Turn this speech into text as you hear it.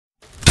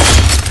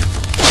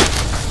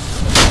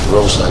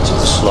roadside to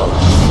the slum.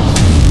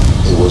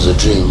 It was a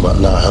dream,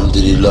 but now,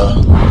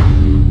 alhamdulillah,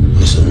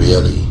 it's a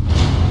reality.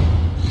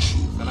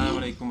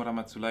 Assalamu alaikum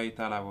warahmatullahi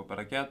ta'ala wa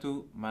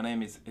barakatuh. My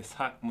name is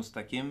Ishaq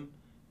Mustaqim.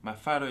 My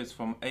father is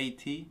from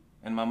Haiti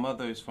and my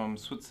mother is from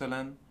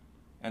Switzerland,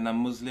 and I'm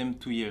Muslim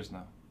 2 years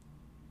now.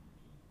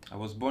 I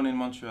was born in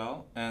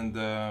Montreal and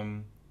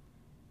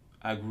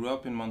I grew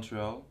up in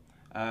Montreal.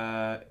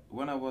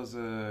 When I was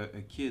a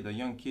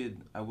young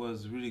kid, I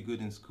was really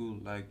good in school.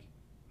 Like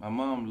my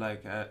mom,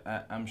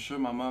 I'm sure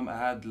my mom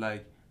had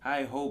like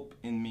high hope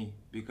in me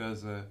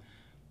because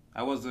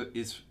I was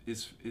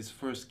his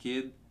first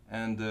kid,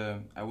 and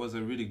I was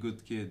a really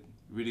good kid,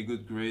 really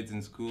good grades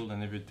in school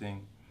and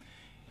everything.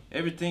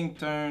 Everything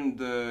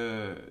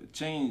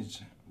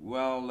changed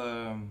while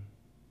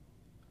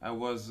I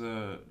was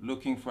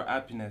looking for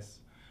happiness.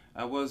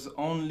 I was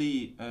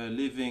only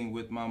living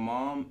with my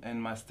mom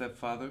and my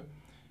stepfather,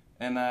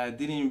 and I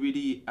didn't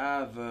really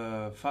have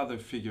a father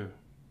figure.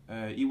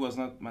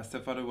 My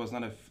stepfather was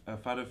not a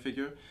father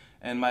figure,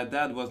 and my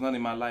dad was not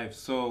in my life.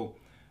 So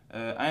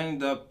I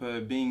ended up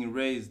being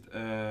raised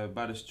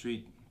by the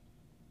street.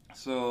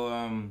 So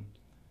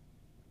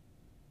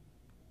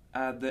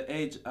at the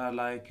age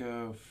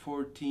of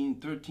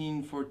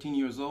 13, 14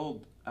 years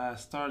old, I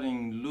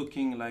started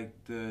looking like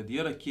the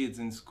other kids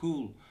in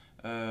school,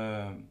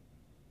 and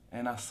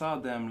I saw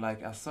them,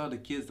 I saw the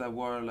kids that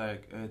were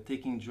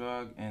taking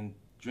drugs and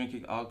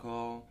drinking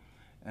alcohol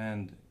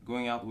and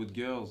going out with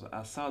girls.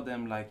 I saw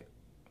them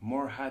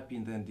more happy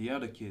than the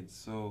other kids.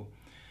 So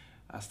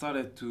I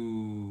started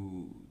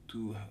to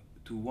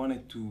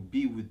wanted to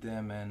be with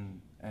them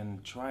and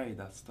try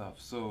that stuff.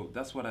 So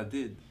that's what I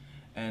did.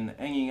 And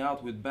hanging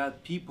out with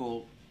bad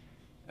people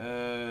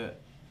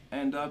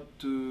end up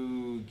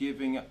to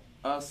giving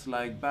us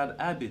bad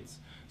habits.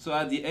 So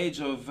at the age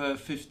of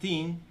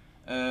 15,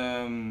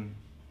 I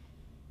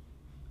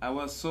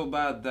was so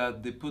bad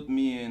that they put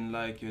me in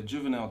a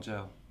juvenile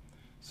jail.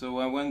 So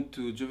I went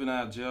to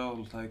juvenile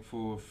jail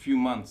for a few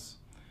months,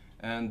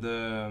 and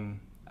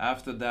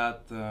after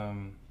that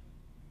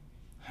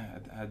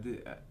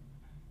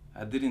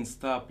I didn't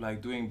stop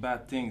doing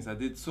bad things. I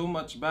did so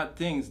much bad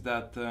things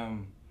that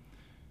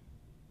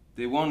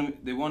they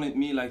wanted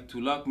me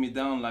to lock me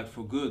down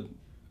for good.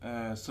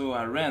 So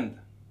I ran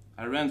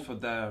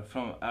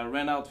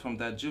out from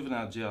that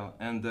juvenile jail,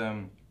 and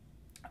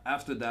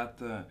after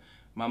that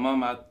my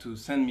mom had to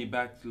send me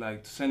back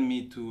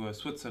to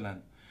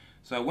Switzerland.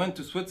 So I went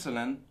to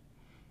Switzerland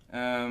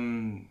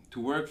to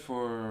work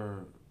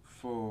for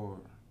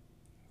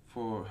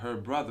her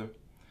brother,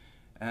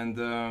 and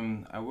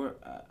I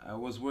worked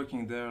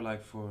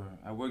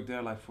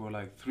there for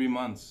 3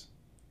 months.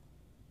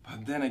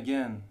 But then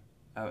again,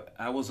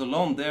 I was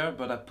alone there,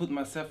 but I put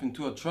myself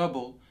into a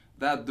trouble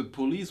that the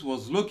police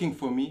was looking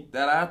for me,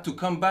 that I had to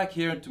come back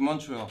here to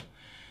Montreal.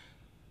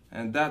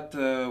 And that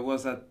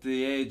was at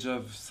the age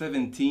of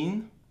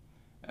 17.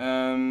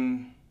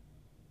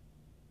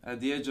 At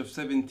the age of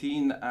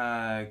 17,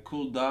 I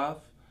cooled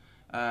off.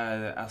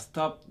 I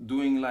stopped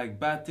doing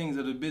bad things a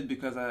little bit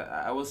because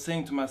I was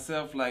saying to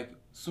myself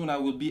soon I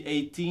will be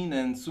 18,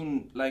 and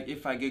soon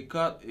if I get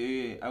caught,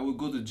 I will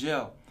go to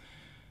jail.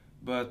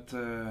 But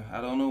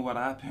I don't know what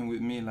happened with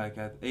me.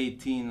 At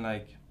 18,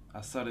 I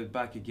started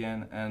back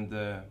again, and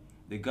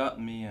they got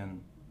me,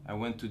 and I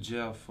went to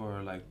jail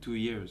for 2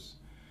 years.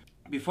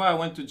 Before I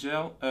went to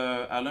jail,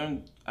 I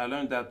learned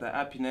that the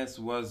happiness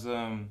was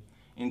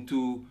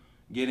into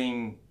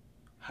getting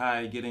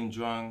high, getting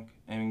drunk,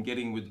 and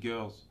getting with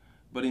girls.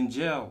 But in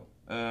jail,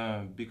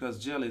 because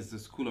jail is the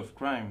school of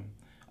crime,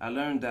 I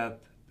learned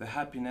that the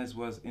happiness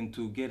was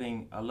into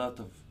getting a lot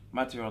of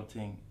material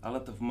thing, a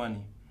lot of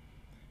money.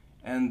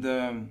 And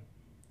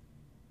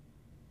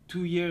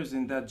 2 years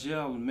in that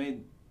jail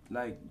made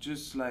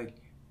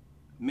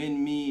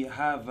me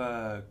have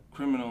a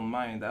criminal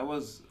mind. I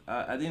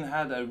didn't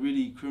have a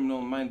really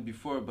criminal mind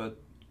before, but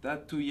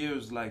that 2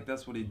 years,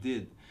 that's what it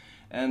did.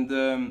 And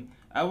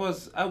I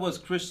was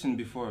Christian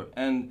before,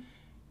 and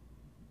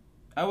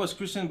I was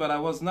Christian, but I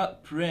was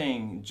not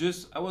praying.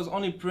 I was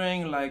only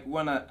praying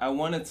when I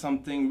wanted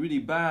something really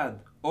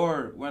bad,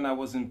 or when I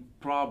was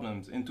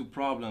into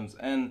problems.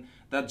 And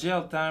that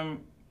jail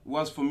time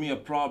was for me a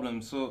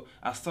problem. So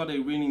I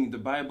started reading the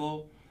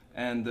Bible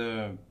and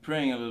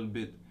praying a little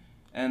bit.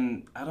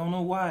 And I don't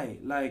know why,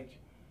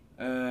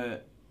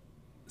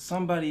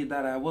 somebody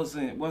that I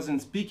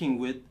wasn't speaking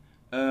with,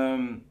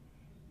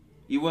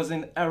 he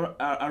wasn't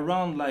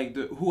around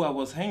who I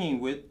was hanging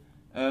with.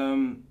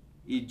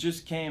 He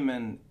just came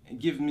and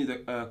gave me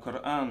the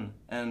Quran,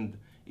 and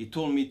he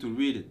told me to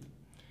read it.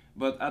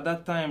 But at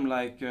that time,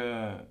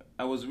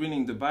 I was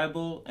reading the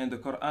Bible, and the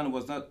Quran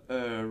was not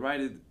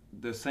written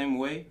the same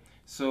way,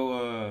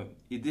 so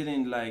it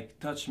didn't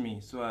touch me.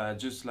 So I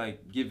just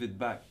give it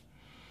back.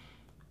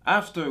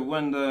 After,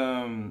 when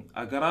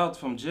I got out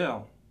from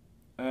jail,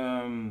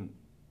 I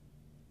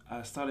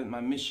started my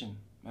mission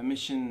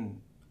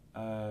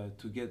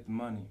to get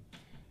money.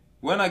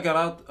 When I got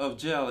out of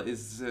jail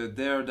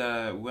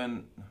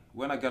when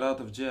I got out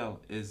of jail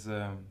is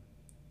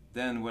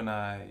then when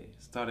I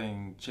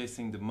started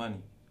chasing the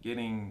money.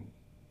 getting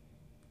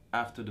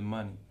after the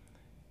money.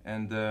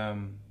 And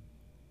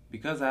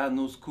because I had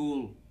no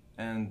school,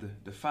 and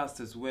the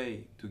fastest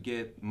way to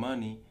get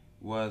money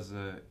was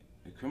a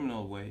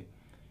criminal way,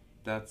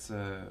 that's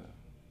the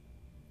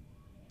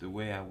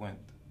way I went.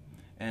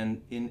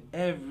 And in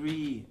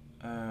every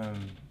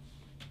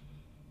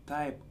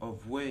type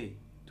of way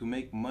to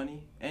make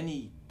money,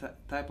 any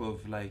type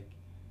of like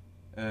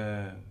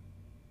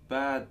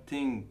bad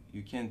thing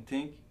you can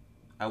think,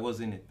 I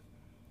was in it,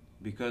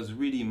 because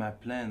really my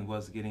plan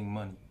was getting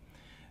money.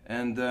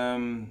 And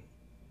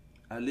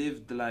I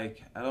lived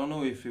like, I don't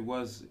know if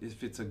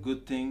it's a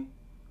good thing,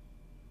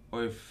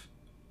 or if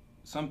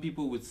some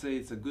people would say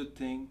it's a good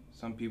thing,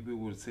 some people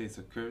would say it's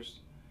a curse,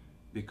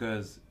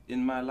 because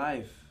in my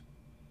life,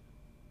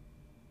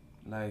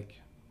 like,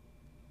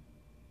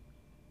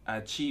 I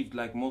achieved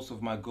like most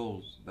of my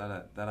goals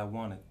that I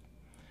wanted.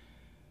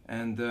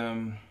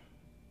 And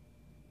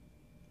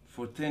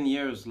for 10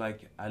 years,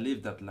 like, I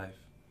lived that life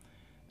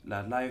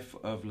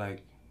of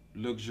like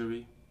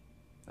luxury,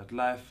 that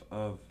life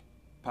of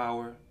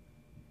power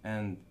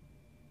and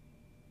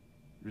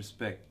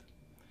respect.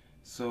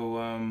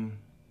 So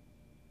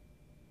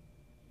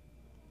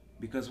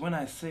because when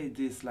I say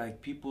this,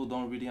 like, people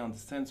don't really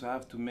understand, so I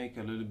have to make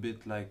a little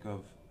bit like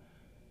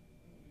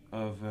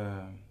of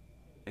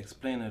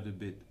explain a little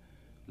bit.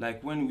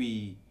 Like when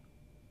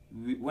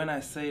when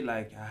I say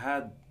like I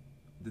had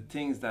the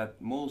things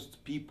that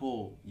most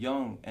people,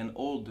 young and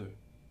older,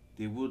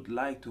 they would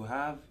like to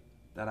have,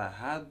 that I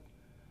had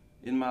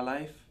in my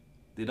life,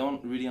 they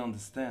don't really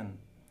understand,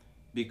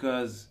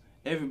 because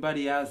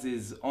everybody has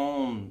his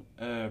own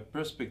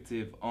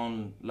perspective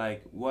on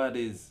like what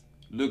is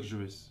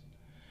luxurious.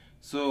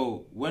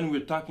 So when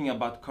we're talking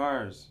about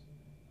cars,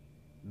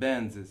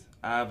 Benzes,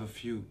 I had a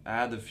few,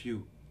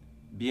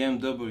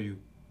 BMW,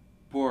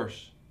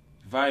 Porsche,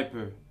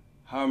 Viper,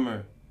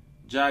 Hummer,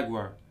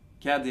 Jaguar,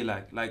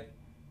 Cadillac, like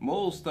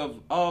most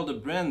of all the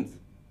brands,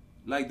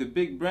 like the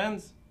big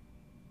brands,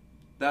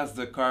 that's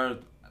the car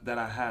that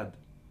I had.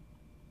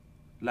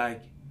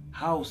 Like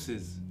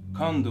houses,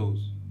 condos,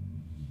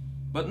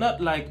 but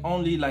not like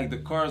only like the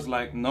cars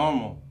like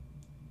normal,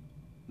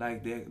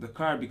 like the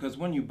car, because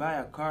when you buy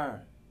a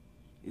car,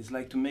 it's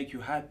like to make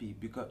you happy,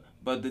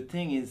 but the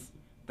thing is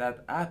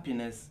that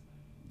happiness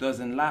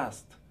doesn't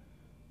last.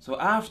 So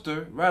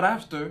right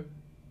after,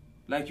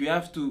 like, you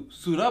have to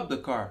suit up the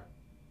car.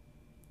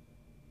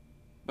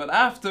 But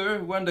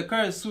after, when the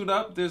car is suited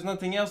up, there's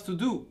nothing else to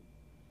do.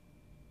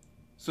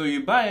 So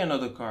you buy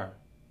another car.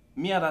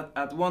 Me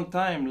at one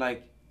time,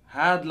 like,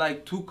 had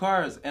like 2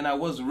 cars, and I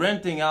was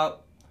renting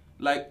out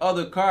like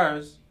other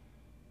cars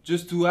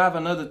just to have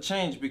another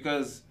change,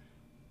 because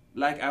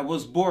like I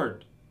was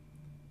bored.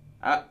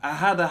 I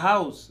had a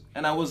house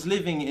and I was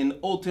living in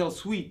hotel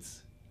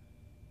suites.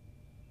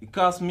 It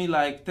cost me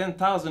like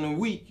 10,000 a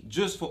week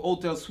just for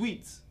hotel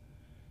suites.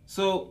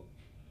 So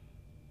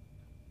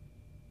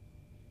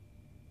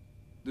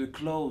the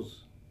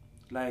clothes,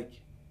 like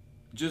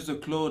just the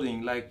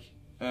clothing, like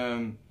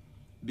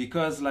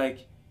because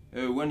like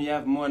when you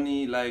have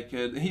money, like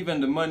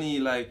even the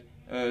money like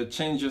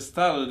change your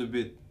style a little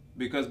bit.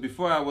 Because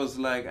before I was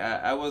like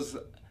I was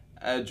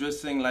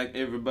dressing like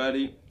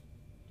everybody,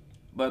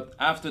 but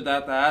after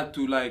that I had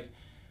to like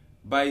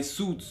buy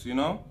suits, you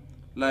know,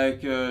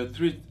 like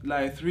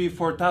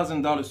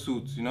 $3,000-4,000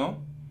 suits, you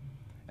know.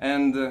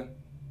 And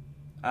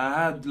I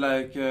had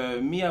like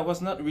me, I was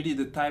not really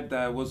the type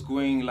that was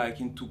going like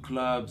into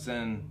clubs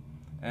and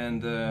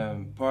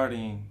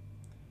partying.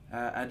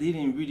 I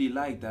didn't really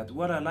like that.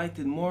 What I liked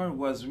it more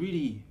was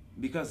really,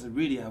 because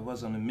really I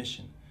was on a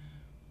mission,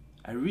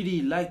 I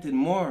really liked it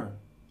more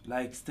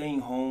like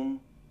staying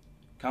home,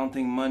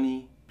 counting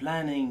money,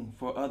 planning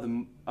for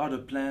other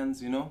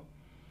plans, you know.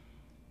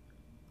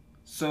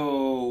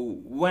 So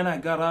when I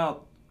got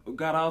out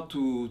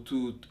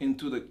into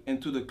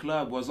the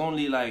club, was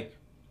only like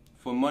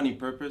for money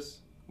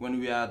purpose, when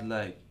we had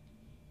like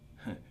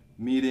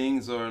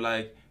meetings, or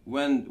like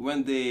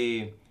when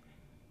they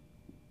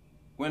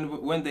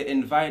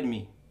invite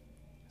me.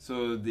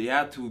 So they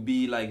had to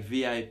be like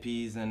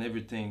VIPs and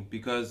everything,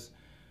 because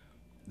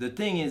the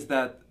thing is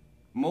that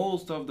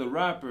most of the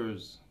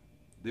rappers,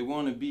 they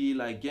want to be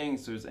like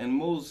gangsters, and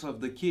most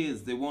of the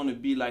kids, they want to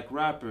be like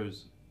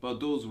rappers, but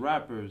those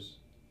rappers,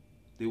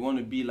 they want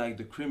to be like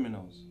the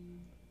criminals.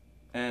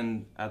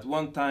 And at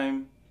one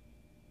time,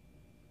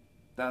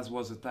 that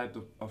was the type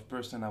of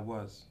person I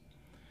was.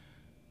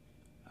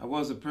 I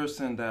was a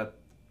person that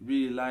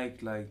really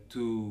liked like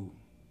to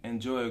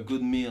enjoy a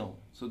good meal.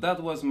 So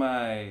that's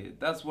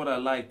what I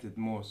liked it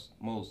most.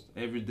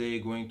 Every day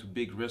going to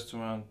big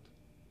restaurant,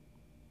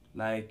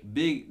 like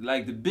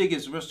the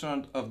biggest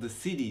restaurant of the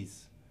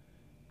cities,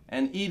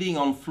 and eating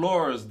on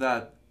floors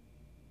that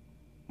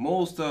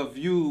most of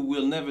you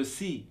will never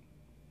see,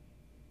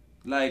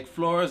 like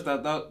floors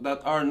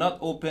that are not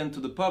open to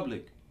the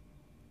public.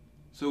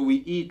 So we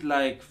eat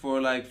like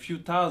for like few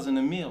thousand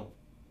a meal,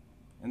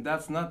 and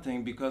that's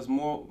nothing, because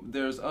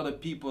there's other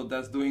people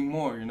that's doing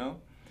more, you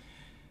know.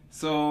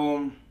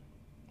 So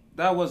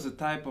that was the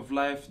type of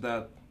life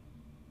that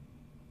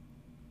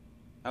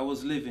I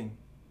was living.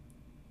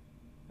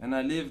 And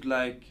I lived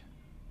like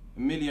a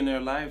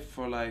millionaire life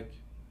for like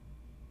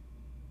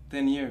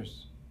 10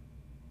 years.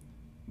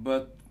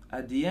 But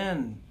at the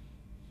end,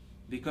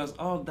 because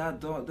all that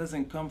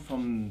doesn't come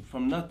from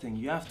nothing,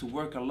 you have to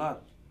work a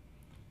lot.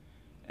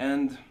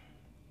 And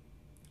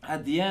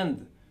at the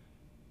end,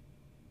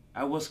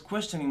 I was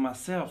questioning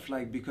myself,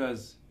 like,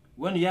 because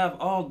when you have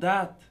all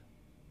that,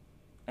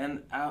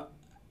 and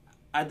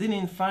I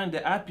didn't find the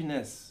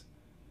happiness,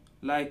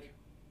 like,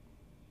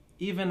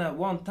 even at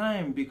one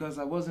time, because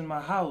I was in my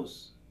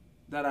house,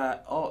 that I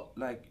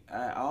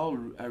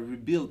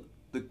rebuilt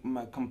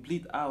my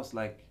complete house,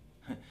 like,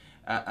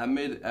 I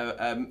made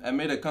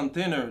a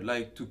container,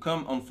 like, to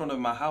come in front of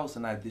my house,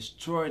 and I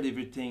destroyed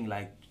everything,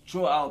 like,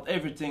 throw out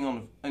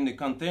everything in the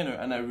container,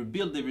 and I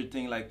rebuilt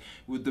everything, like,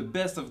 with the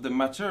best of the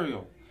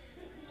material.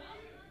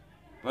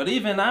 But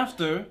even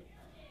after,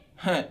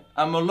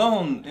 I'm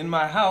alone in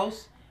my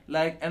house,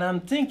 like, and I'm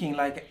thinking,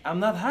 like, I'm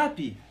not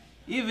happy.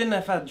 Even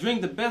if I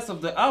drink the best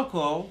of the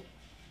alcohol,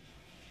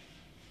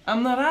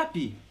 I'm not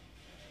happy.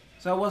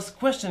 So I was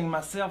questioning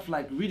myself,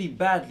 like, really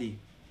badly.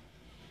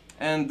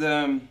 And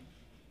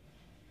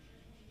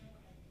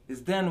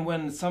it's then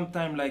when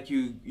sometime, like,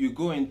 you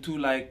go into,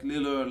 like,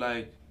 little,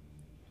 like,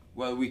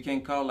 what we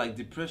can call, like,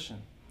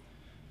 depression,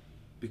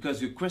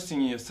 because you're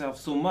questioning yourself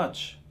so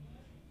much.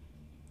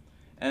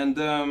 And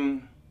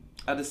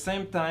at the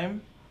same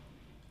time,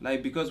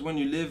 like, because when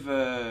you live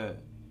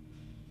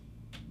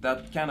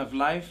that kind of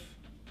life,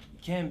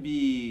 it can't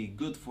be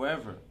good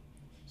forever.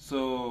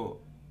 So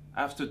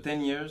after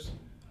 10 years,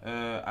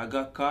 I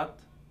got caught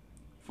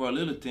for a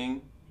little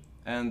thing,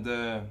 and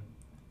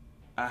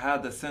I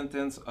had a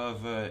sentence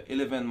of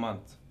 11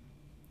 months.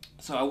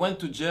 So I went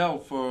to jail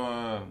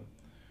for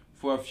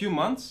a few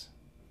months,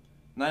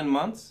 9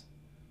 months,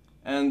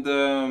 and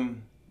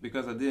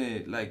because I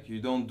didn't, like,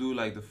 you don't do,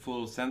 like, the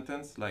full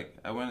sentence, like,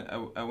 I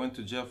went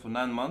to jail for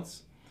 9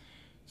 months.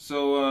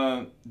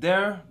 So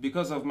there,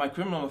 because of my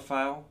criminal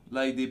file,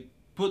 like, they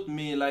put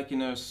me, like,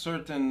 in a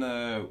certain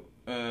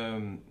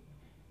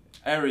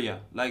area,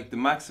 like the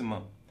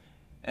maximum.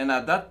 And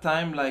at that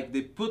time, like,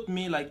 they put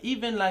me, like,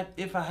 even, like,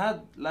 if I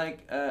had,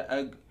 like,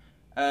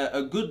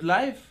 a good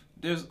life,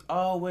 there's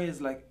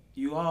always, like,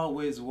 you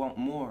always want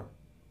more.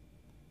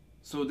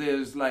 So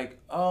there's, like,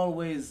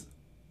 always,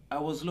 I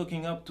was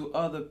looking up to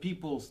other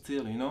people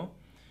still, you know.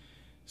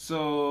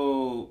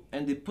 So,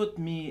 and they put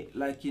me,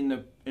 like, in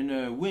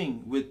a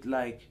wing with,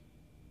 like,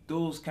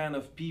 those kind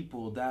of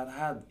people that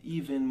had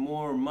even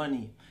more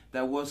money,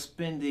 that was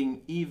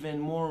spending even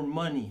more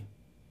money.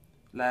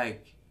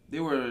 Like, they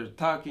were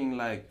talking,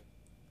 like,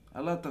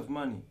 a lot of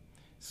money.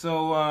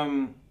 So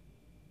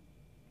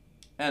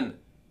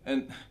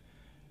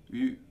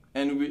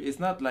it's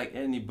not like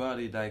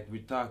anybody, like,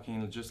 we're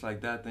talking just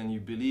like that and you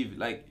believe,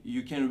 like,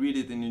 you can read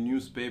it in the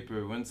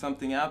newspaper when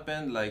something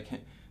happened, like,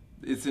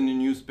 it's in the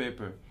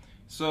newspaper.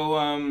 So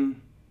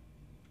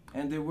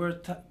and they were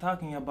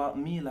talking about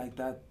me like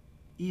that.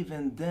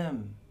 Even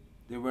them,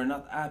 they were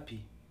not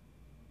happy.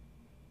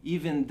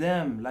 Even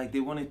them, like, they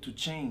wanted to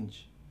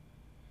change.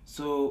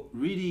 So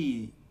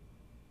really,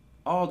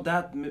 all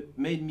that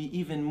made me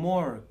even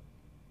more,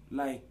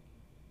 like,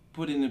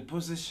 put in a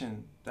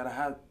position that I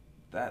had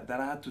that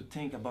I had to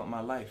think about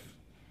my life.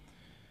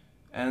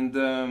 And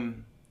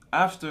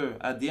after,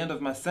 at the end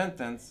of my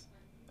sentence,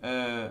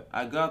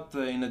 I got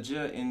in a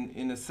jail,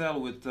 in a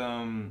cell with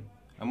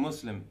a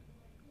Muslim,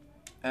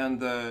 and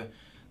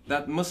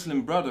that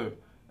Muslim brother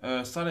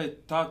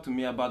started to talk to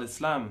me about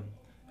Islam.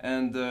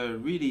 And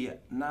really,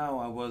 now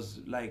I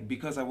was, like,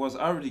 because I was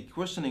already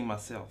questioning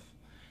myself,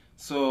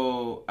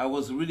 so I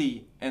was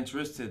really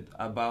interested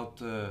about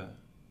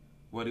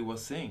what he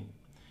was saying,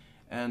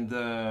 and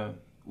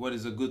what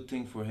is a good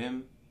thing for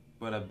him,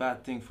 but a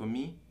bad thing for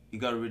me. He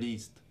got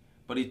released,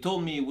 but he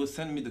told me he would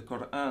send me the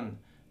Quran,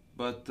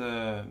 but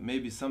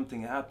maybe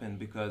something happened,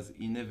 because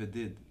he never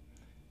did.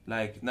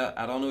 Like, no,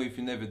 I don't know if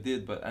he never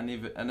did, but I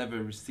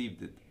never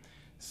received it.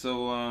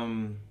 So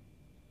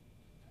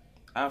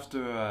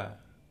after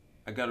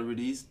I got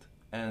released,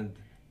 and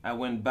I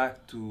went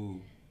back to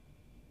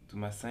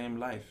my same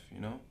life, you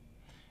know,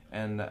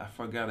 and I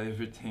forgot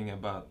everything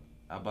about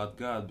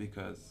God,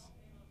 because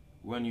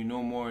when you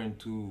know more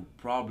into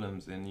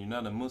problems and you're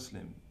not a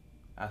Muslim,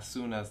 as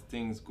soon as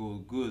things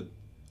go good,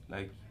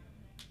 like,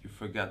 you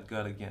forgot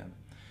God again.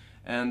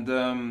 And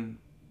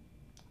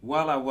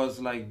while I was,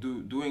 like,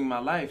 doing my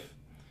life,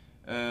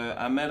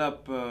 I met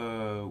up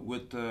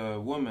with a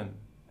woman,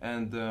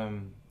 and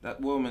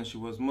that woman, she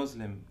was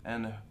Muslim,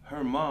 and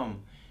her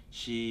mom,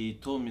 she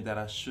told me that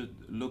I should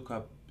look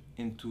up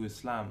into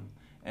Islam.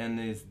 And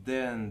it's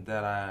then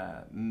that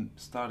I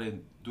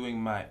started doing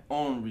my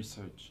own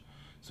research.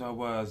 So I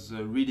was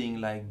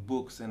reading, like,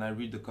 books, and I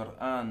read the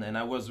Quran, and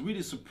I was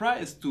really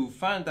surprised to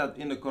find that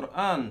in the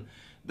Quran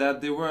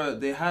that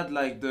they had,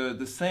 like,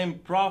 the same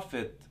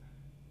prophet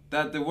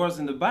that there was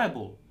in the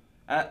Bible.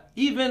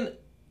 Even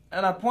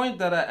at a point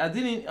that I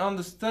didn't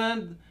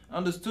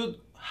understood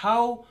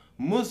how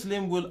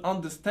Muslim will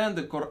understand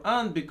the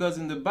Quran, because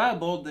in the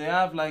Bible they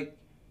have, like,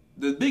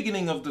 the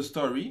beginning of the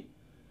story,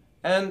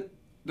 and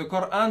the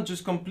Quran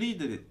just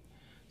completed it.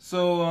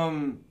 So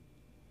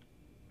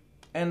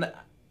and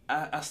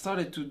I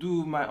started to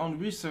do my own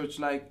research,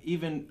 like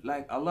even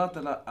like a lot.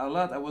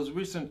 I was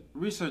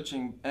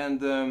researching, and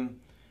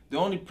the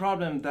only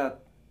problem that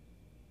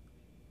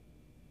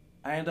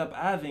I end up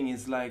having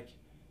is like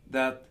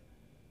that,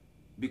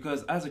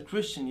 because as a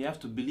Christian you have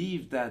to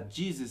believe that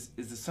Jesus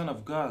is the Son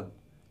of God,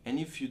 and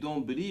if you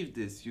don't believe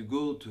this, you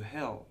go to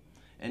hell,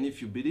 and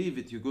if you believe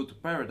it, you go to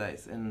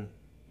paradise. And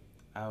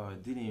I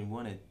didn't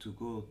want it to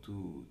go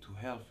to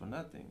hell for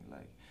nothing.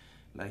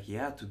 Like it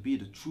had to be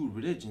the true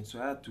religion,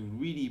 so I had to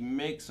really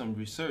make some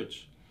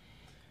research.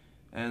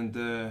 And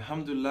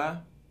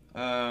alhamdulillah,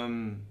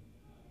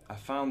 I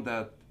found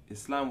that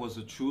Islam was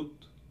the truth,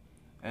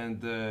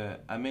 and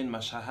I made my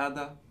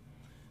shahada.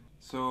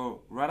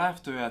 So right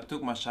after I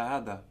took my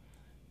shahada,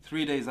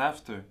 3 days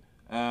after,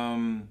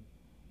 my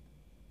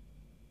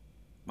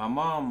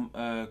mom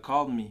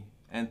called me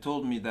and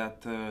told me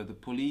that the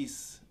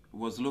police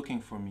was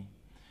looking for me.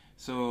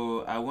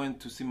 So I went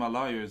to see my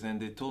lawyers, and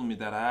they told me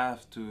that I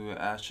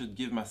should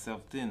give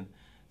myself tin.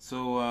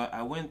 So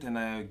I went and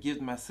I gave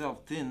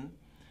myself tin,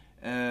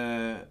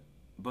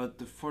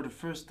 but for the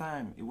first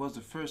time, it was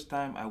the first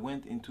time I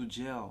went into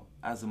jail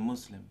as a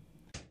Muslim.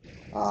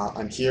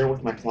 I'm here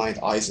with my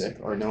client Isaac,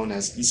 or known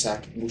as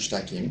Ishaq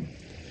Mustaqim,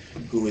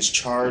 who is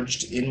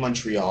charged in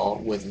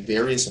Montreal with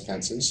various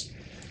offenses,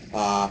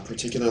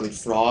 particularly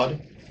fraud,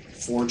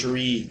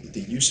 forgery,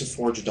 the use of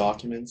forged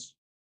documents.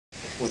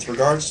 With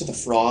regards to the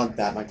fraud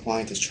that my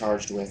client is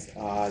charged with,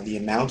 the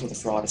amount of the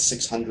fraud is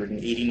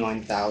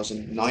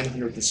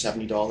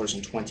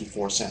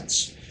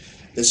 $689,970.24.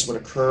 This would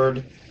have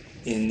occurred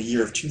in the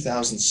year of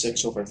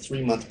 2006 over a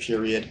 3-month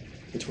period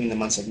between the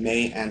months of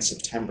May and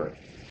September.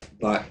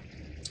 But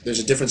there's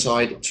a different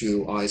side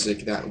to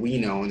Isaac that we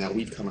know and that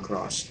we've come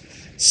across.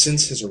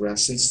 Since his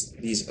arrest, since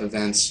these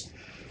events,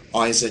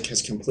 Isaac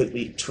has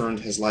completely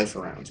turned his life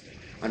around.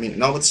 I mean,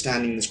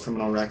 notwithstanding this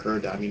criminal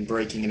record, I mean,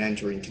 breaking and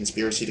entering,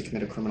 conspiracy to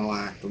commit a criminal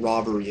act,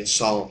 robbery,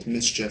 assault,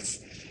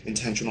 mischief,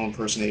 intentional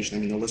impersonation,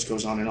 I mean, the list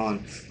goes on and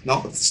on.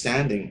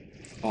 Notwithstanding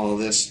all of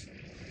this,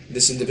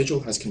 this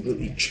individual has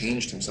completely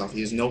changed himself.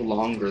 He is no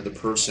longer the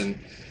person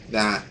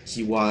that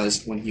he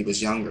was when he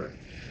was younger.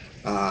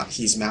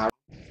 He's married.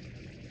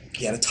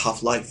 He had a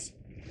tough life.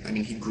 I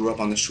mean, he grew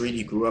up on the street.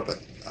 He grew up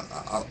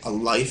a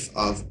life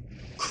of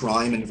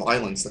crime and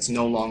violence. That's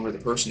no longer the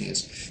person he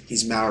is.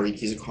 He's married.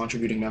 He's a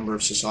contributing member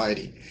of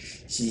society.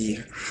 He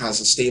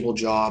has a stable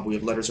job. We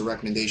have letters of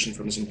recommendation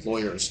from his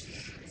employers.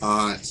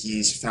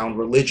 He's found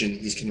religion.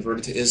 He's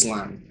converted to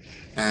Islam,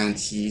 and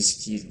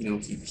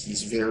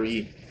he's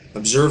very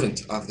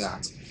observant of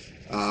that.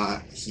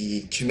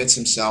 He commits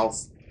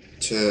himself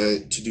to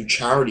do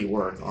charity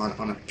work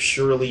on a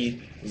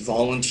purely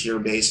volunteer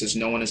basis.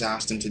 No one has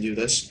asked him to do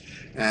this,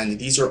 and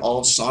these are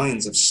all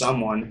signs of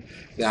someone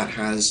that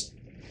has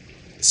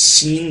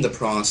seen the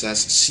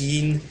process,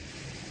 seen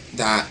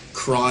that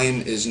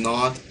crime is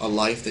not a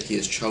life that he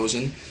has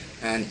chosen,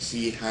 and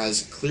he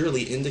has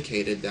clearly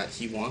indicated that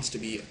he wants to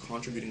be a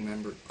contributing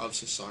member of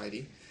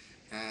society,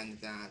 and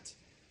that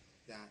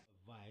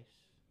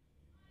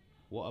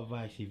what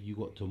advice have you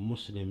got to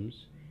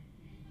Muslims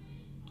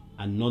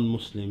and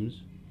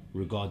non-Muslims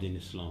regarding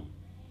Islam?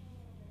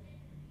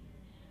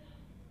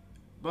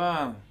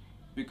 But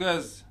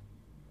because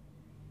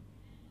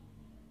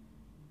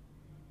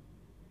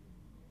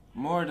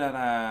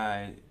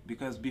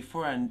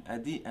before I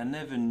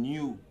never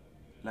knew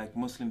like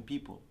Muslim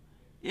people.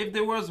 If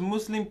there was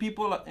Muslim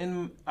people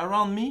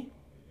around me,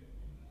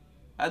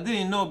 I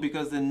didn't know,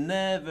 because they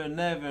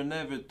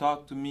never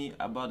talked to me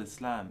about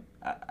Islam.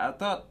 I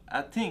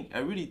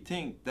really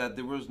think that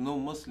there was no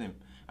Muslim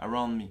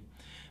around me.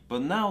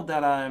 But now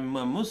that I'm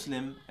a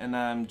Muslim and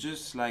I'm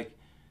just like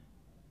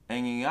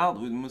hanging out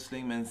with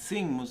Muslim and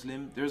seeing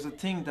Muslim, there's a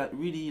thing that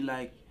really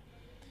like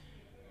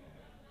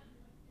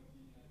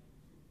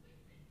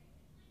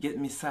get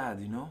me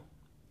sad, you know?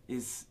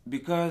 Is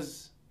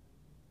because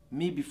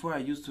me, before I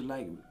used to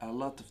like a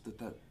lot of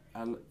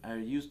I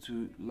used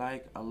to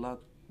like a lot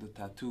the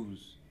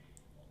tattoos,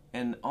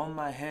 and on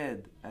my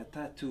head a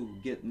tattoo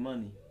get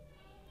money.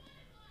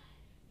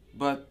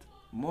 But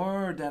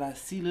more that I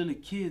see little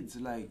kids,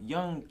 like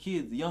young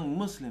kids, young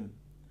Muslim,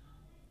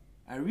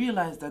 I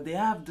realize that they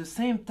have the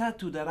same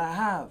tattoo that I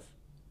have,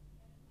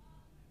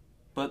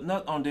 but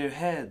not on their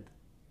head.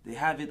 They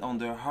have it on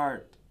their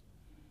heart,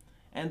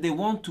 and they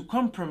want to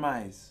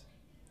compromise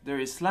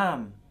their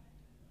Islam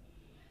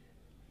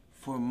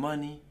for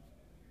money,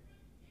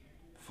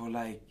 for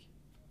like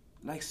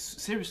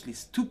seriously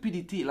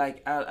stupidity.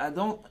 Like I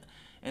don't,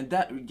 and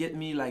that get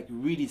me like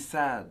really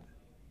sad,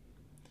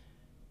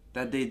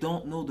 that they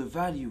don't know the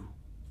value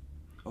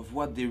of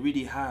what they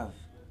really have.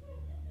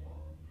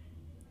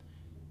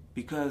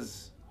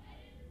 Because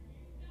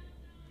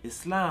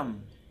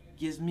Islam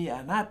gives me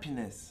an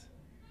happiness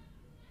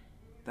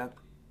that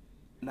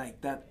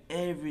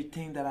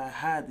everything that I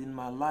had in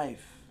my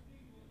life,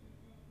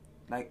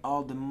 like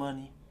all the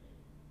money,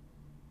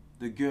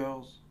 the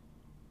girls,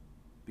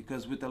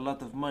 because with a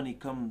lot of money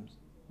comes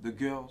the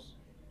girls,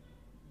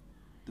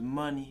 the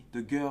money,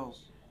 the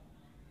girls,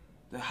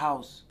 the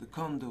house, the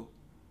condo,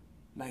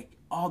 like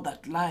all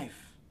that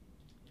life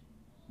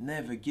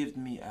never give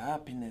me a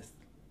happiness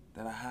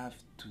that I have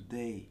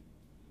today.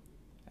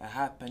 A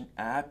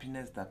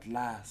happiness that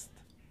lasts.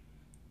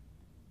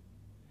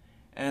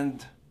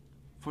 And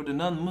for the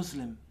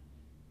non-Muslim,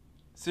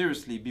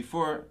 seriously,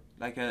 before,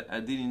 like I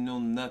didn't know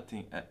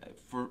nothing.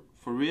 For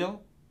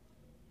real,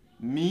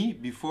 me,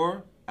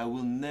 before, I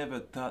will never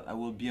thought I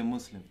will be a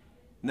Muslim.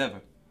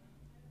 Never.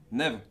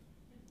 Never.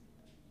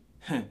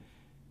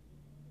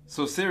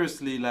 So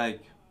seriously, like,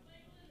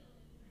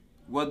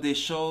 what they're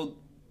showing,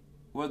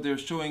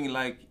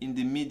 like, in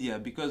the media,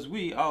 because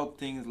we all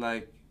things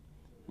like,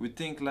 we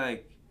think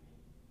like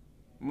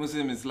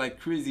Muslim is like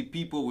crazy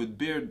people with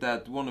beard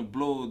that want to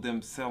blow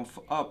themselves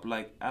up.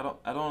 Like, I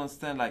don't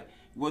understand. Like,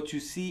 what you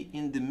see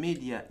in the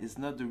media is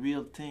not the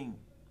real thing.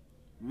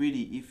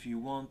 Really, if you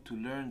want to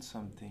learn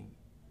something,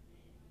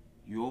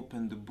 you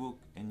open the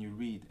book and you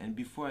read. And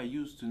before, I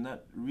used to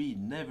not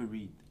read, never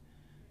read.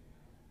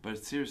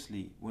 But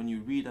seriously, when you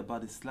read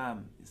about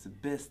Islam, it's the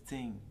best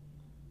thing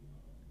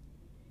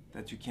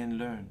that you can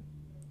learn.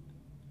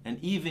 And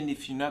even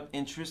if you're not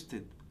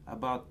interested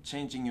about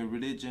changing your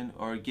religion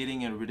or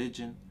getting a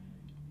religion,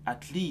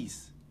 at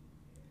least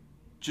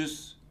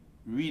just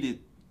read it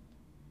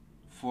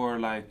for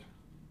like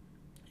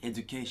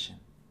education.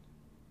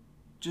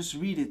 Just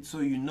read it so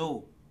you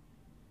know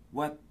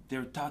what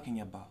they're talking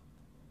about.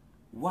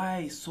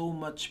 Why so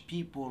much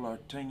people are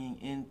turning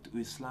into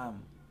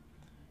Islam?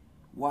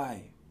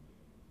 Why?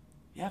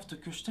 You have to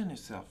question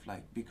yourself,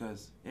 like,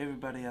 because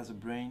everybody has a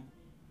brain.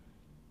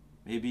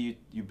 Maybe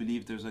you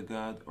believe there's a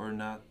God or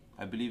not.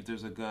 I believe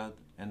there's a God,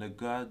 and a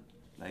God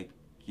like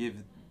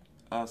give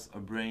us a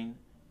brain,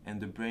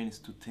 and the brain is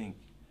to think.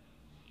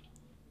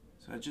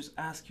 So I just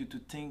ask you to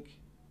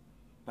think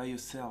by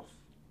yourself.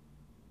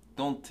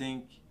 Don't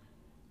think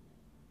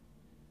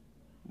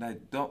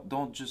like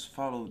don't just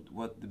follow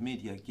what the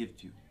media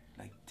gives you.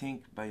 Like,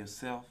 think by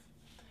yourself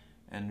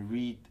and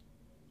read.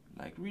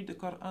 Like, read the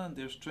Quran.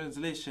 There's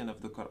translation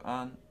of the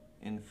Quran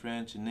in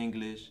French, in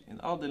English, in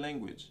all the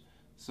language.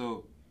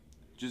 So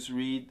just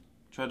read.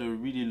 Try to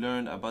really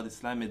learn about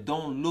Islam, and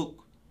don't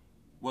look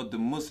what the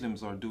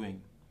Muslims are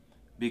doing,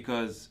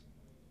 because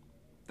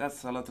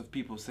that's a lot of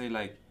people say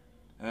like,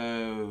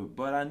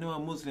 but I know a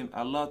Muslim.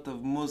 A lot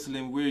of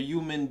Muslims, we're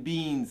human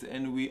beings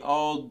and we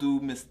all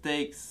do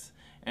mistakes,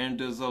 and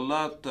there's a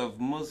lot of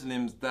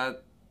Muslims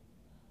that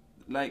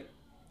like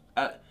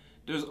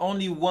there's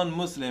only one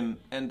Muslim,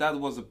 and that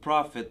was a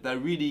prophet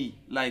that really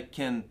like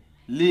can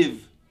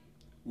live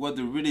what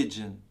the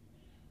religion,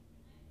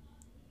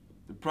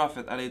 the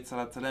Prophet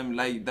ﷺ,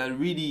 like that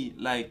really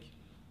like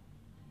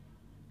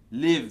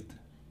lived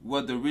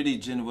what the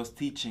religion was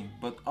teaching.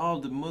 But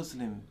all the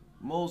Muslims,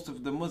 most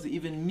of the Muslims,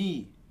 even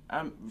me,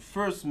 I'm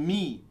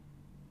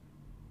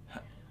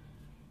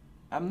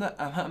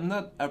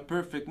not a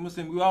perfect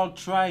Muslim. We all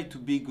try to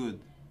be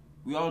good.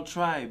 We all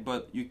try,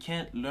 but you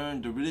can't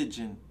learn the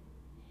religion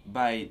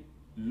by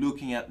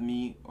looking at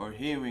me or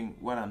hearing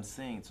what I'm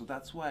saying. So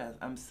that's why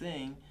I'm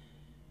saying,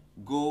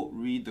 go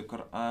read the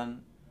Quran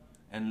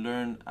and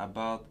learn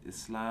about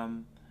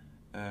Islam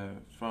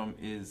from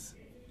its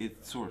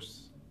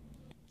source.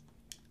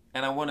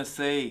 And I want to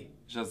say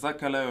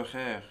Jazakallahu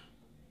khair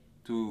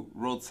to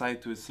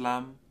Roadside to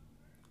Islam.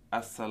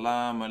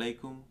 Assalamu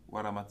alaikum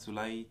wa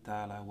rahmatullahi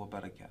ta'ala wa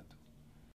barakatuh.